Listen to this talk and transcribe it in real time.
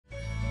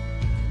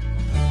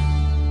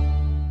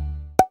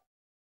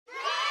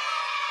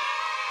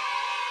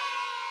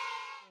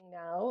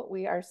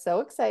are so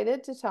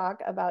excited to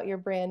talk about your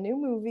brand new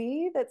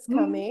movie that's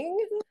coming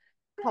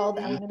called,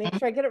 I'm going to make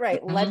sure I get it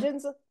right,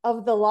 Legends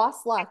of the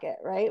Lost Locket,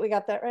 right? We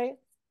got that right?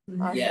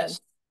 Awesome. Yes.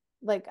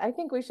 Like, I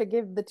think we should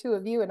give the two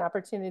of you an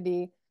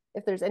opportunity,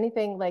 if there's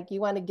anything like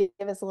you want to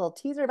give us a little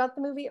teaser about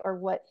the movie or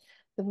what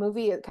the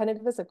movie, kind of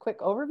give us a quick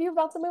overview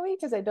about the movie,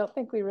 because I don't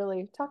think we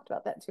really talked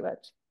about that too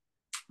much.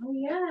 Oh,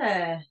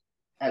 yeah.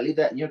 I leave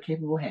that in your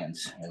capable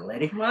hands, young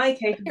lady. My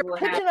capable You're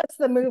pitching us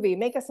the movie.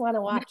 Make us want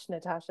to watch,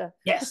 Natasha.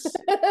 Yes.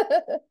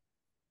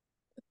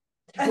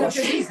 Well,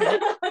 she's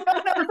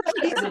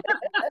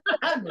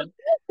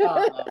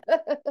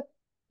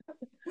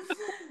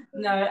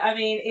No, I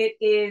mean,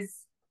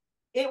 it's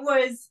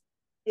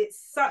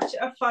such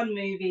a fun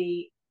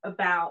movie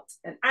about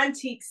an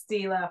antique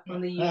stealer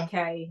from the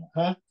UK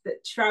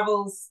that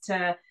travels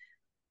to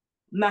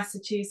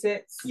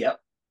Massachusetts, a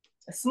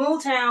small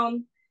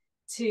town,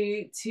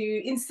 to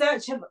in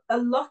search of a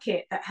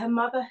locket that her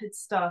mother had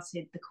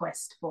started the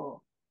quest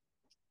for.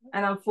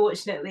 And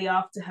unfortunately,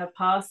 after her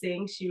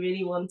passing, she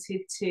really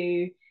wanted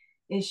to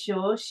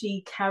ensure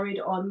she carried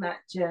on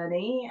that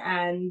journey,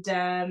 and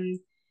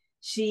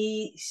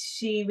she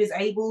was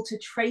able to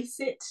trace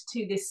it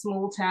to this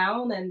small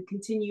town and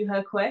continue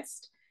her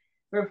quest,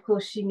 where of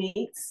course she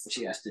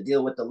has to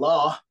deal with the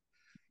law,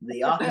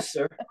 the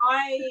officer.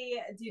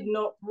 I did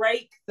not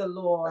break the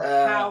law,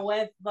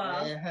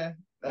 however.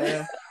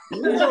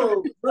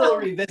 We'll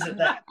revisit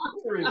that. I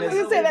was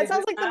gonna say, that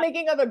sounds like the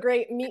making of a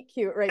great meet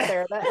cute right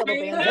there. That little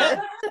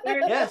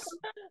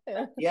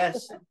band.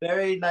 Yes,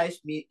 very nice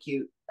meet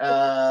cute.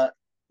 But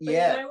you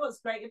know what's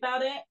great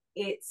about it?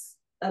 It's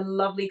a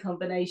lovely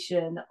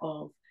combination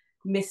of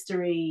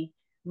mystery,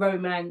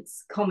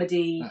 romance,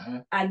 comedy,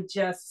 and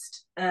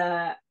just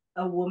a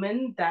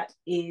woman that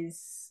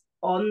is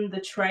on the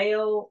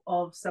trail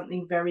of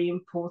something very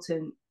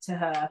important to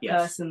her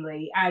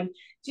personally. And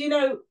do you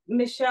know,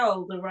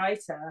 Michelle, the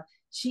writer,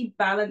 she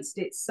balanced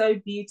it so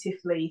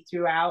beautifully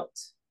throughout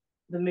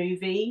the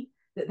movie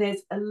that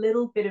there's a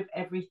little bit of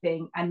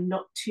everything and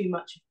not too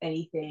much of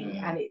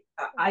anything. And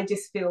I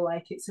just feel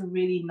like it's a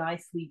really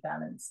nicely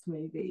balanced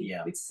movie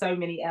with so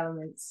many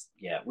elements.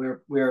 Yeah,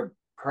 we're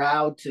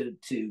proud to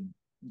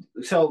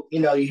so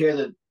you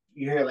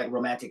hear like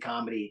romantic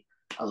comedy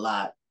a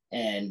lot,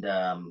 and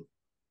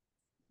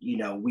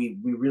we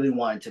really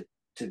wanted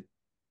to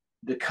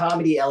the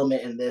comedy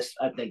element in this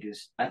I think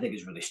is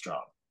really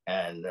strong,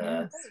 and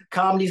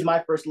comedy is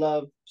my first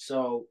love,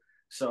 so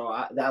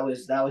that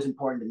was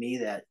important to me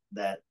that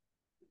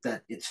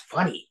it's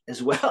funny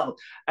as well,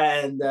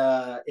 and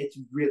it's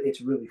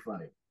really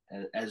funny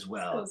as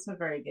well. It's also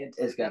very good.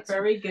 It's got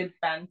very good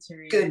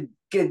banter. Good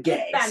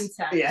gags.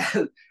 Banter. Yeah.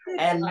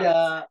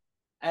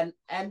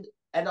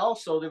 And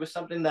also there was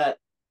something that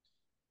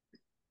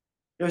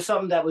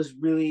was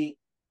really,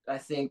 I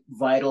think,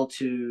 vital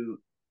to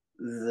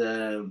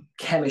the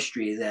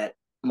chemistry that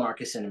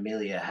Marcus and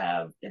Amelia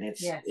have, and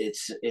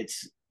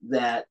it's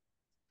that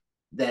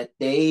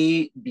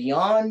they,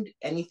 beyond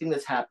anything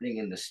that's happening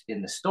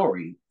in the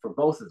story for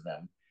both of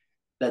them,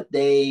 that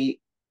they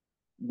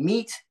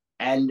meet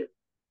and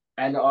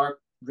are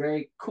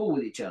very cool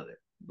with each other.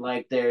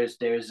 Like there's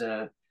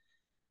an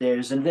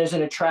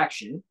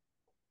attraction,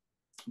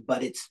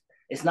 but it's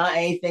not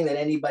anything that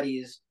anybody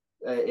is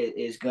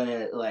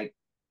gonna like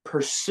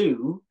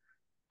pursue,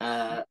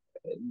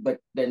 but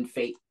then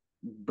fate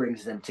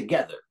brings them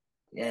together,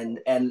 and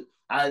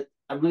I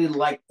really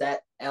like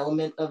that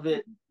element of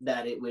it,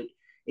 that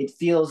it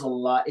feels a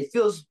lot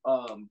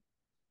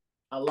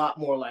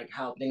more like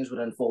how things would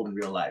unfold in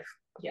real life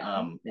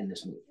in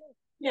this movie.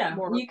 Yeah,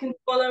 you can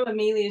follow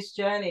Amelia's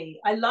journey.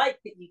 I like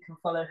that you can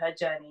follow her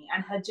journey,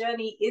 and her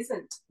journey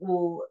isn't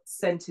all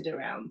centered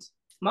around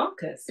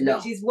Marcus,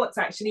 which is what's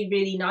actually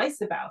really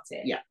nice about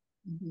it. Yeah.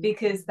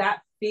 Because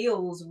that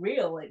feels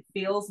real, it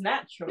feels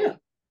natural. Yeah.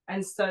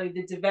 And so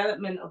the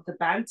development of the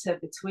banter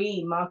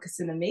between Marcus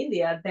and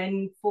Amelia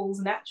then falls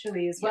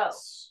naturally as well.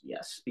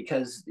 Yes,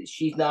 because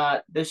she's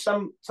not, there's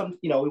some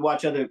we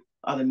watch other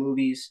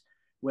movies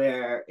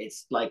where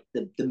it's like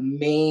the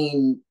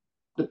main,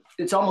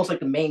 it's almost like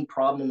the main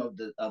problem of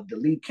the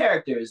lead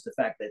character is the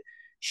fact that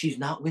she's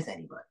not with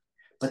anybody.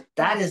 But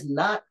that is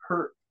not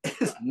her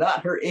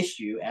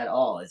issue at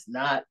all. It's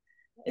not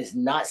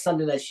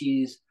something that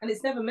she's, and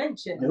it's never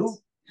mentioned. No.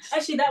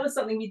 Actually, that was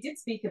something we did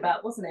speak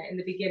about, wasn't it, in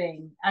the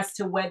beginning, as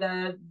to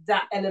whether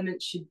that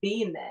element should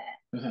be in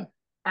there.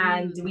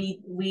 And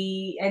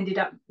we ended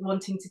up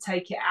wanting to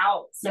take it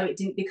out so it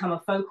didn't become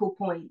a focal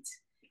point,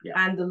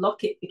 and the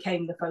locket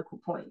became the focal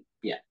point.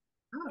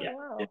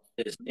 Wow.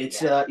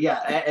 It's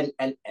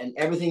and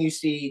everything you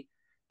see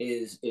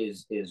is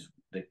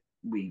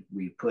we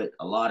put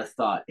a lot of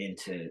thought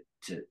into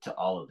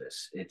all of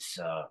this. It's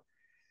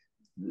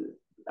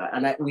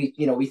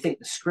we think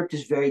the script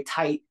is very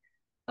tight.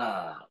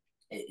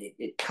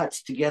 It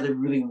cuts together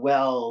really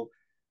well.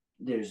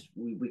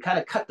 We kind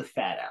of cut the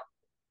fat out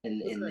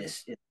in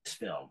this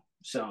film.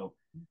 So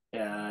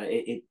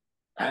we're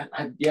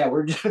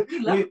just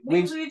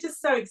we were just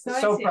so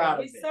excited. So proud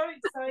of it. We're so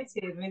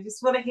excited. We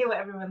just want to hear what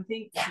everyone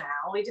thinks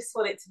now. We just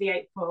want it to be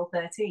April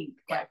 13th,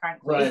 quite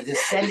frankly. Well,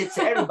 just send it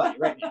to everybody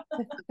right now.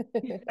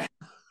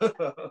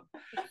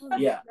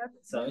 Yeah.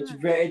 So it's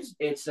very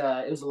it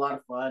was a lot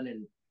of fun,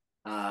 and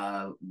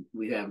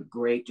we have a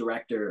great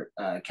director,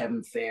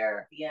 Kevin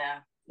Fair. Yeah.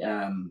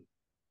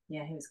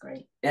 Yeah, he was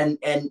great. And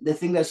the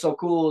thing that's so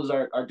cool is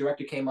our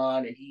director came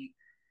on, and he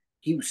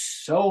was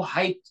so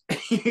hyped.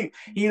 he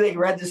like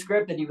read the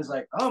script and he was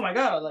like, "Oh my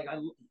god!"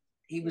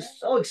 He was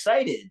so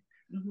excited,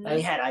 and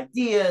he had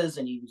ideas,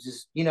 and he was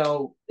just,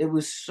 it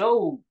was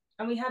so.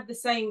 And we had the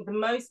same. The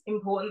most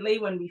importantly,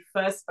 when we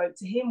first spoke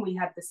to him, we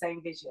had the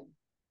same vision.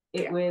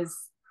 It was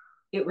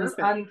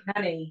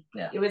uncanny.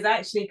 Yeah. It was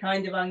actually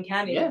kind of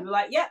uncanny. Yeah. We were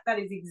like, "Yeah, that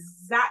is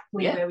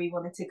exactly where we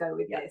wanted to go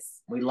with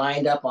this." We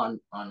lined up on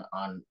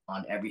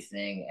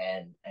everything,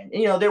 and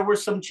there were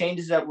some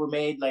changes that were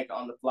made like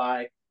on the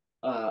fly.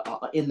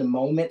 In the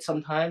moment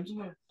sometimes,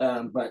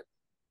 but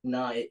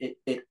no,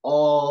 it's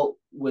all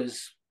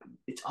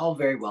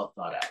very well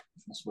thought out.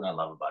 That's what I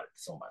love about it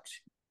so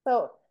much.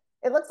 So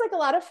it looks like a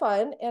lot of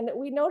fun, and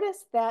we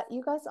noticed that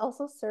you guys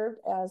also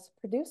served as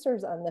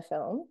producers on the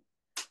film.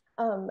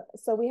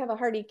 So we have a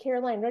Heartie,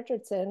 Caroline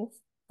Richardson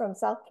from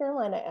South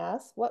Carolina,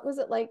 asked, what was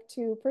it like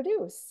to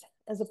produce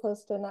as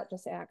opposed to not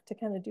just act, to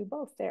kind of do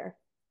both there?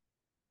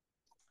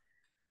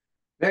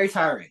 Very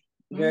tiring.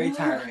 Very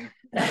tiring.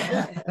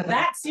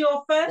 That's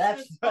your first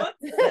response.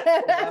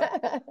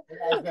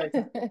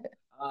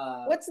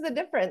 What's the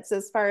difference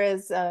as far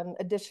as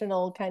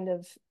additional kind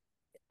of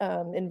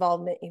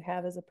involvement you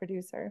have as a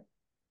producer?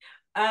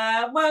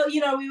 Well,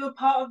 we were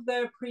part of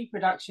the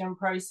pre-production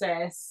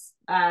process,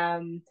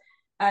 and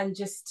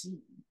just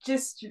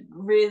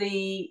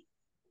really,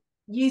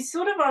 you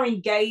sort of are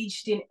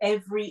engaged in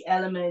every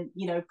element,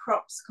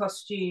 props,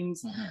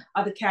 costumes,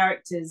 other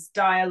characters,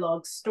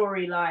 dialogue,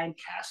 storyline,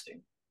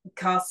 casting.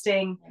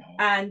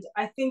 And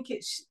I think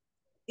it's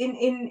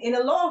in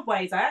a lot of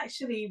ways I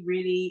actually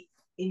really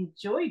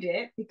enjoyed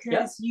it,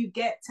 because you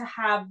get to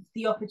have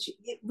the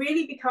opportunity. It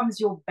really becomes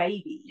your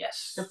baby.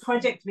 Yes, the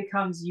project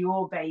becomes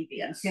your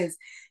baby, because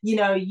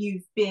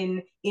you've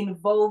been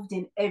involved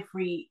in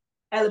every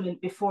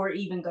element before it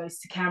even goes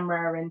to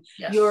camera, and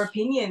your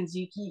opinions,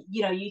 you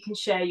can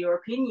share your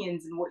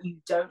opinions and what you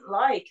don't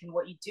like and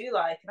what you do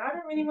like, and I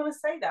don't really want to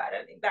say that. I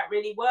don't think that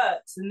really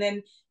works. And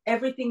then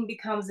everything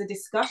becomes a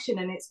discussion,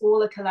 and it's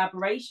all a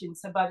collaboration.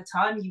 So by the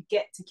time you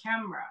get to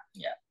camera,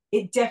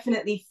 it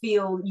definitely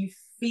you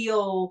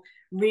feel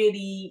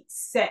really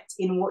set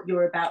in what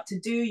you're about to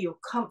do. You're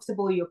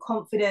comfortable, you're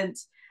confident,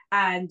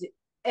 and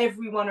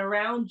everyone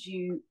around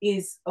you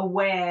is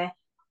aware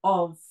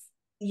of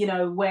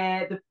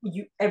where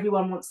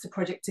everyone wants the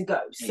project to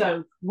go.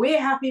 So we're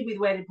happy with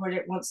where the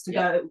project wants to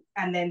go,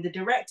 and then the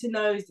director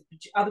knows, the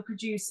other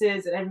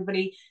producers and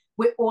everybody,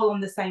 we're all on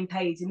the same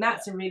page, and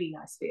that's a really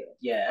nice feeling.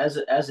 Yeah,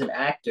 as an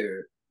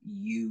actor,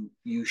 you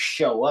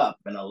show up,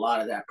 and a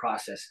lot of that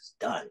process is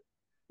done.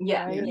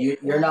 Yeah,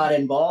 you're not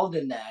involved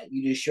in that.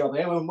 You just show up.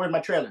 Hey, where's my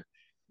trailer?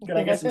 Can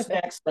I get some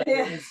snacks?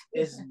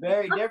 It's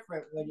very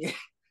different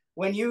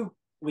when you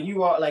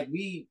are like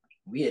we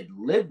had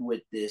lived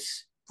with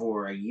this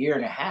for a year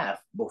and a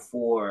half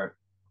before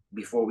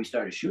we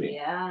started shooting.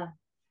 Yeah.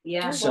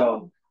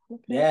 So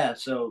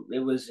so it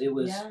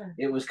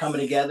was coming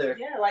together.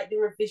 Yeah, like the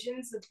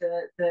revisions of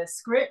the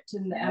script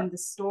and the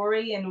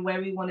story and where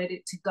we wanted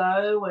it to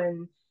go,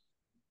 and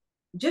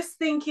just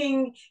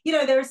thinking,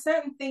 there are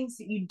certain things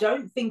that you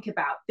don't think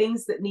about,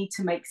 things that need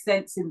to make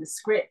sense in the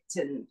script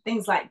and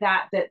things like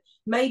that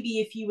maybe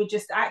if you were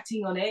just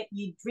acting on it,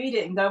 you'd read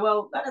it and go,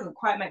 well, that doesn't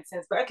quite make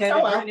sense, but okay,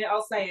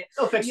 I'll say it.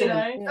 They'll fix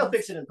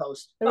it in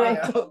post. Right.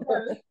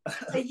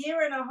 A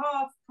year and a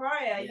half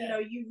prior,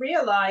 you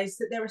realize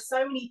that there are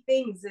so many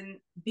things, and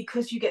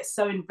because you get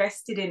so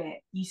invested in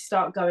it, you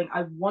start going,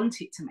 I want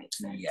it to make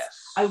sense.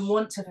 I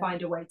want to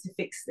find a way to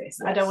fix this.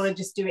 I don't want to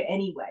just do it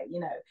anyway,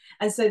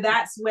 and so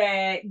that's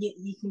where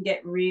you can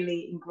get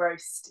really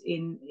engrossed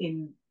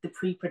in the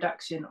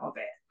pre-production of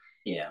it.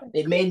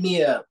 It made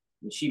me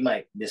she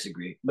might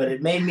disagree, but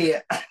it made me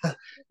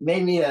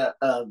a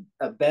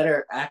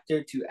better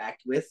actor to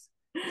act with.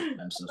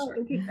 I'm so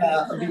sorry.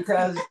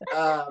 Because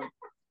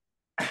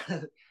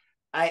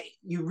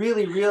you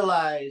really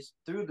realize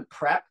through the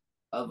prep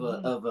of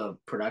a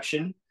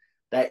production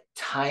that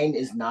time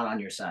is not on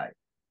your side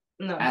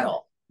at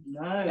all.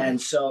 No.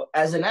 And so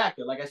as an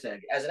actor, like I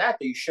said,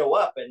 you show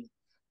up and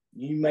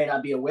you may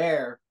not be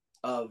aware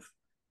of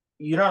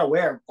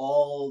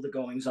all the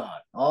goings on,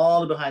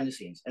 all the behind the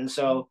scenes. And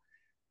so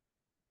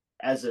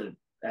as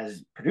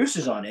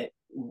producers on it,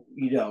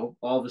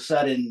 all of a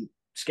sudden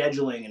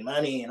scheduling and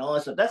money and all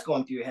that stuff, that's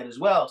going through your head as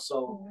well.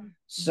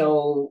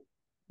 So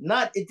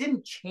it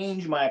didn't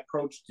change my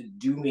approach to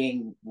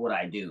doing what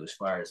I do as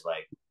far as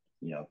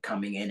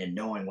coming in and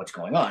knowing what's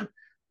going on.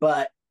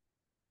 But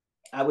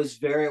I was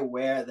very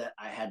aware that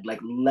I had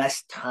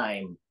less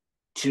time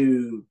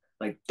to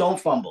don't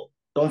fumble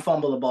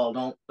the ball,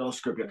 don't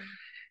script it.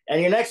 And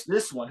you're next to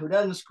this one who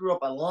doesn't screw up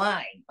a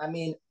line. I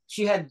mean,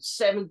 she had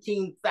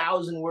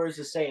 17,000 words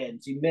to say, and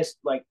she missed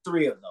like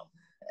 3 of them.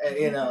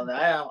 You know,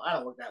 I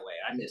don't work that way.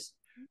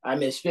 I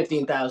miss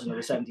 15,000 of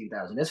the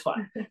 17,000. It's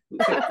fine.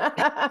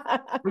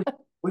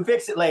 We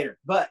fix it later.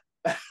 But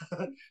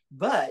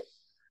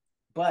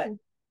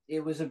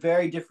it was a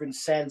very different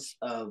sense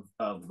of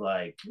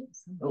like,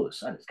 oh, the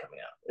sun is coming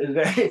out. It was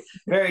a very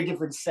very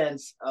different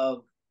sense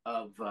of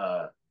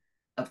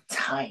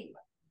time.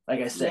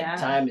 Like I said,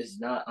 time is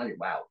not on your,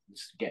 wow,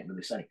 it's getting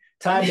really sunny.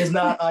 Time is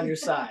not on your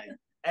side.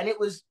 And it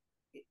was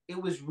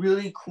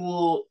really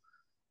cool.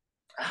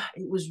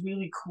 It was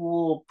really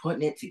cool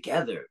putting it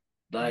together.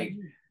 Like,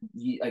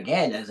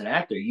 again, as an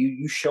actor,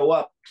 you show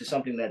up to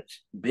something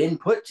that's been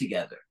put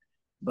together.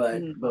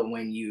 But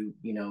when you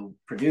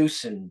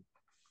produce and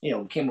we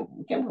came up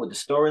with the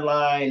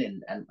storyline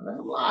and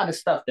a lot of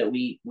stuff that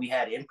we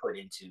had input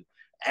into.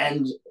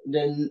 And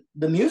then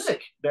the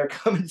music, they're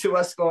coming to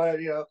us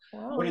going,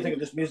 what do you think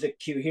of this music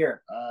cue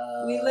here?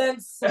 We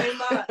learned so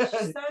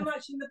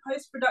much in the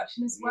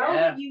post-production as well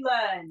that you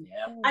learn.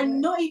 Yeah.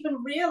 And not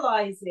even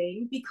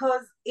realizing,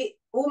 because it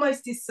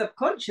almost is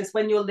subconscious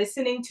when you're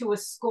listening to a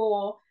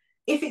score.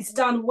 If it's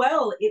done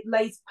well, it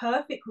lays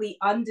perfectly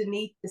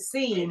underneath the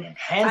scene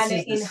and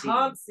it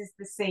enhances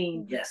the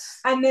scene. Yes.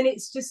 And then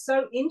it's just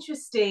so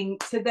interesting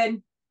to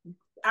then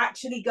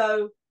actually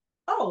go,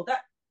 oh,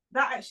 that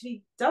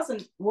actually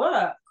doesn't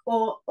work,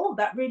 or oh,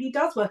 that really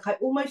does work. I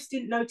almost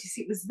didn't notice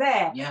it was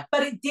there,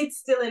 but it did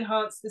still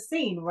enhance the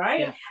scene, right?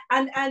 Yeah.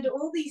 And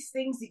all these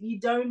things that you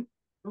don't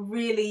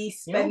really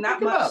spend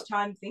that much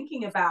time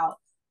thinking about,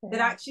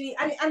 that actually,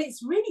 and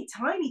it's really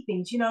tiny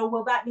things,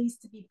 well, that needs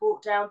to be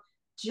brought down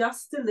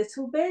just a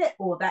little bit,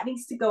 or that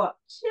needs to go up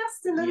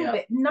just a little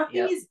bit.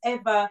 Nothing is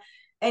ever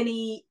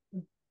any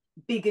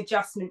big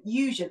adjustment.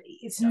 Usually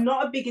it's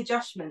not a big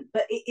adjustment,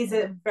 but it is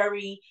a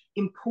very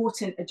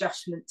important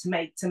adjustment to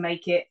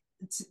make it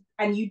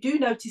and you do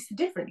notice the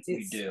difference.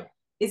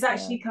 It's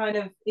actually kind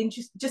of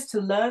interesting just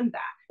to learn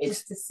that,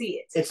 just to see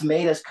it. It's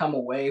made us come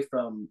away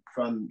from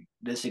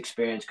this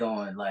experience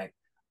going like,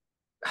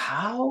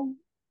 how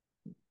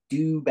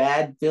do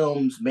bad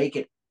films make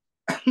it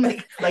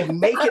make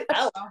it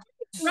out?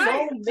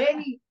 Right.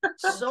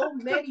 So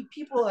many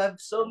people have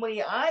so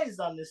many eyes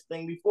on this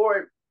thing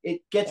before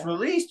it gets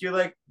released. You're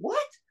like, what?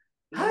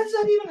 How does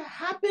that even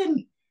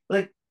happen?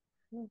 Like,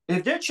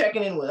 if they're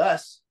checking in with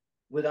us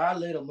with our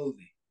little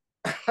movie,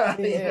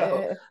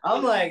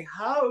 I'm like,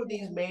 how are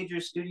these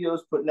major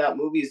studios putting out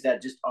movies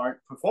that just aren't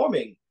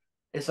performing?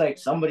 It's like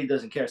somebody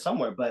doesn't care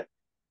somewhere, but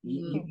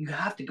you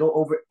have to go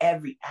over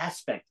every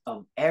aspect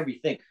of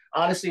everything.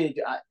 Honestly,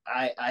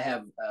 I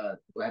have a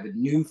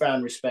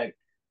newfound respect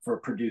for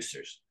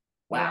producers.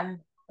 Wow.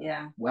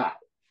 Yeah. Wow.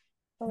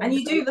 And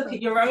you do look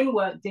at your own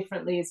work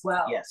differently as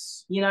well.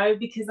 Yes.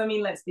 Because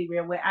let's be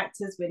real, we're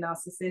actors, we're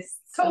narcissists.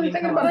 Totally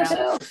thinking about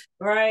ourselves.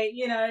 Right?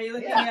 You're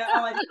looking at,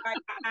 oh, I did right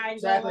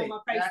angle, my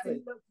face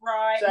didn't look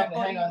right, my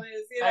body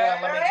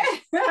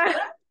was,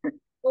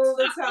 all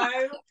the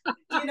time.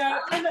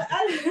 And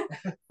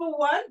for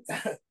once,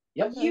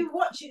 you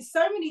watch it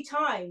so many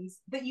times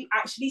that you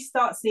actually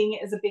start seeing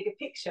it as a bigger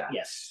picture.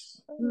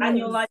 Yes. And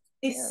you're like,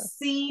 this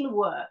scene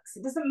works.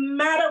 It doesn't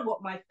matter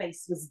what my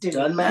face was doing.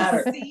 Doesn't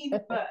matter. The scene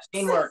works.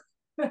 Scene work.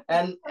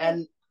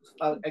 And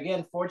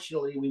again,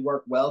 fortunately, we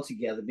work well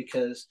together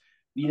because,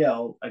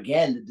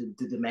 again,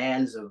 the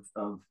demands of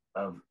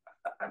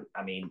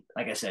I mean,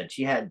 like I said,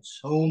 she had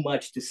so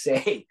much to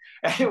say.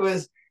 It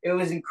was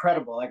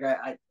incredible. Like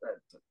I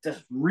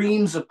just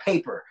reams of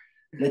paper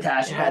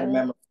Natasha had to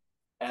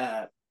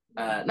memorize.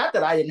 Not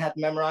that I didn't have to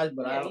memorize,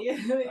 but I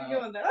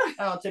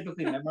don't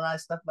typically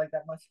memorize stuff like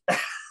that much.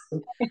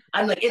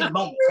 I'm like in the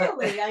moment.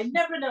 Really? I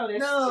never noticed.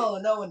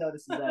 No one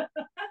notices that.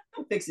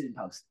 We'll fix it in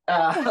post.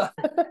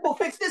 We'll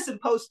fix this in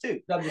post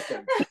too. No, I'm just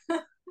kidding.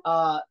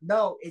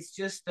 No, it's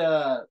just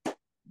another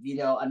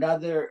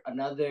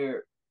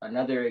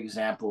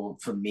example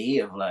for me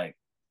of like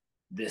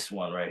this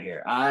one right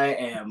here.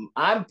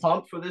 I'm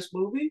pumped for this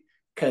movie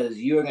because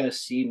you're gonna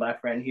see my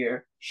friend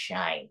here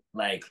shine.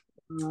 Like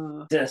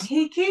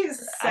he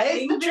keeps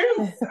saying the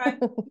truth. I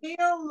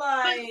feel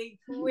like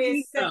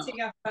we're setting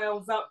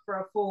ourselves up for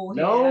a fall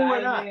here. No, we're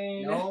not.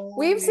 No,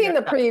 we've seen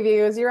the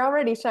previews. You're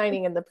already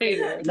shining in the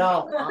previews.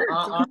 No,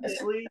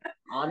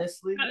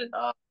 honestly,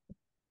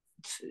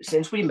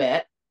 since we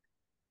met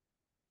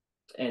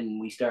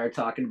and we started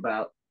talking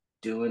about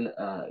doing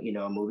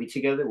a movie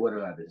together, what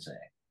have I been saying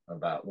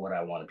about what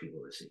I wanted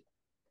people to see?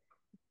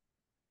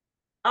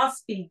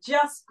 Us be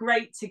just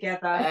great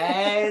together.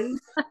 And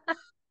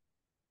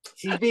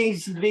she's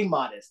being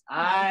modest.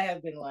 I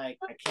have been like,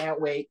 I can't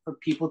wait for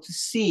people to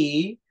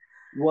see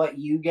what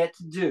you get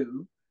to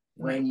do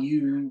when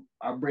you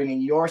are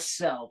bringing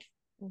yourself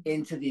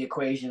into the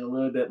equation a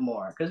little bit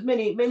more. Because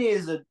Minnie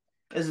is a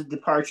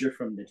departure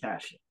from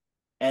Natasha,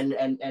 and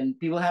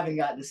people haven't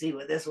gotten to see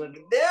what this one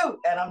can do.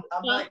 And I'm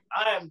like,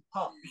 I am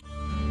pumped.